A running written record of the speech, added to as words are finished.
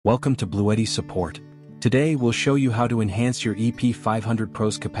Welcome to BLUETTI support. Today we'll show you how to enhance your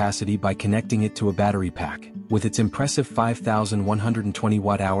EP500Pro's capacity by connecting it to a battery pack. With its impressive 5,120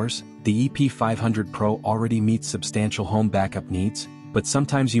 watt-hours, the EP500Pro already meets substantial home backup needs, but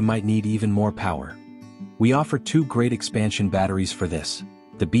sometimes you might need even more power. We offer two great expansion batteries for this,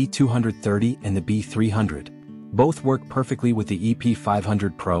 the B230 and the B300. Both work perfectly with the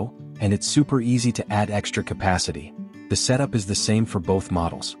EP500Pro, and it's super easy to add extra capacity. The setup is the same for both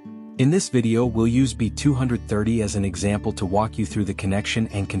models. In this video we'll use B230 as an example to walk you through the connection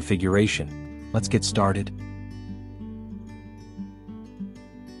and configuration. Let's get started.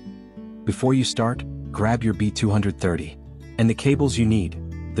 Before you start, grab your B230 and the cables you need,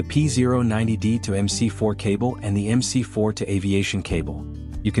 the P090D to MC4 cable and the MC4 to aviation cable.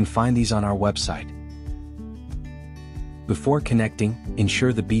 You can find these on our website. Before connecting,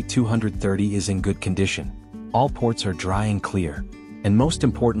 ensure the B230 is in good condition. All ports are dry and clear. And most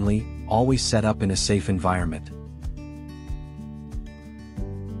importantly, always set up in a safe environment.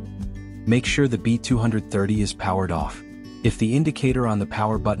 Make sure the B230 is powered off. If the indicator on the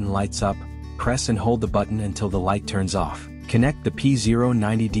power button lights up, press and hold the button until the light turns off. Connect the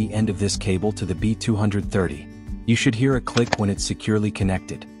P090D end of this cable to the B230. You should hear a click when it's securely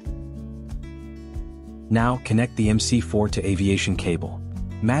connected. Now connect the MC4 to aviation cable.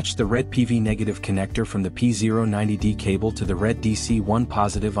 Match the red PV negative connector from the P090D cable to the red DC1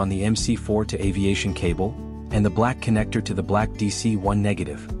 positive on the MC4 to aviation cable, and the black connector to the black DC1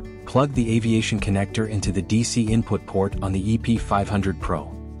 negative. Plug the aviation connector into the DC input port on the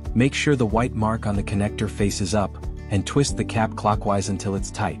EP500Pro. Make sure the white mark on the connector faces up, and twist the cap clockwise until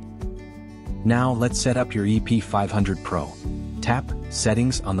it's tight. Now let's set up your EP500Pro. Tap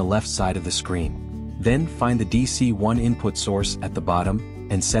Settings on the left side of the screen. Then find the DC1 input source at the bottom,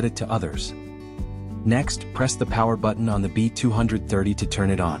 and set it to others. Next, press the power button on the B230 to turn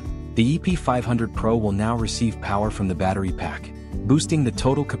it on. The EP500Pro will now receive power from the battery pack, boosting the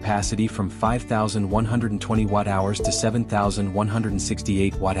total capacity from 5,120 watt-hours to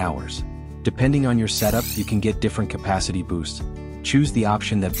 7,168 watt-hours. Depending on your setup, you can get different capacity boosts. Choose the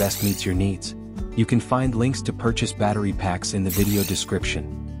option that best meets your needs. You can find links to purchase battery packs in the video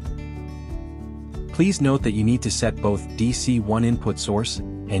description. Please note that you need to set both DC1 input source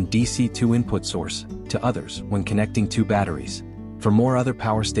and DC2 input source to others when connecting two batteries. For more other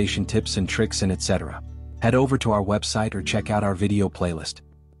power station tips and tricks and etc., head over to our website or check out our video playlist.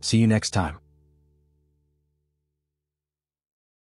 See you next time.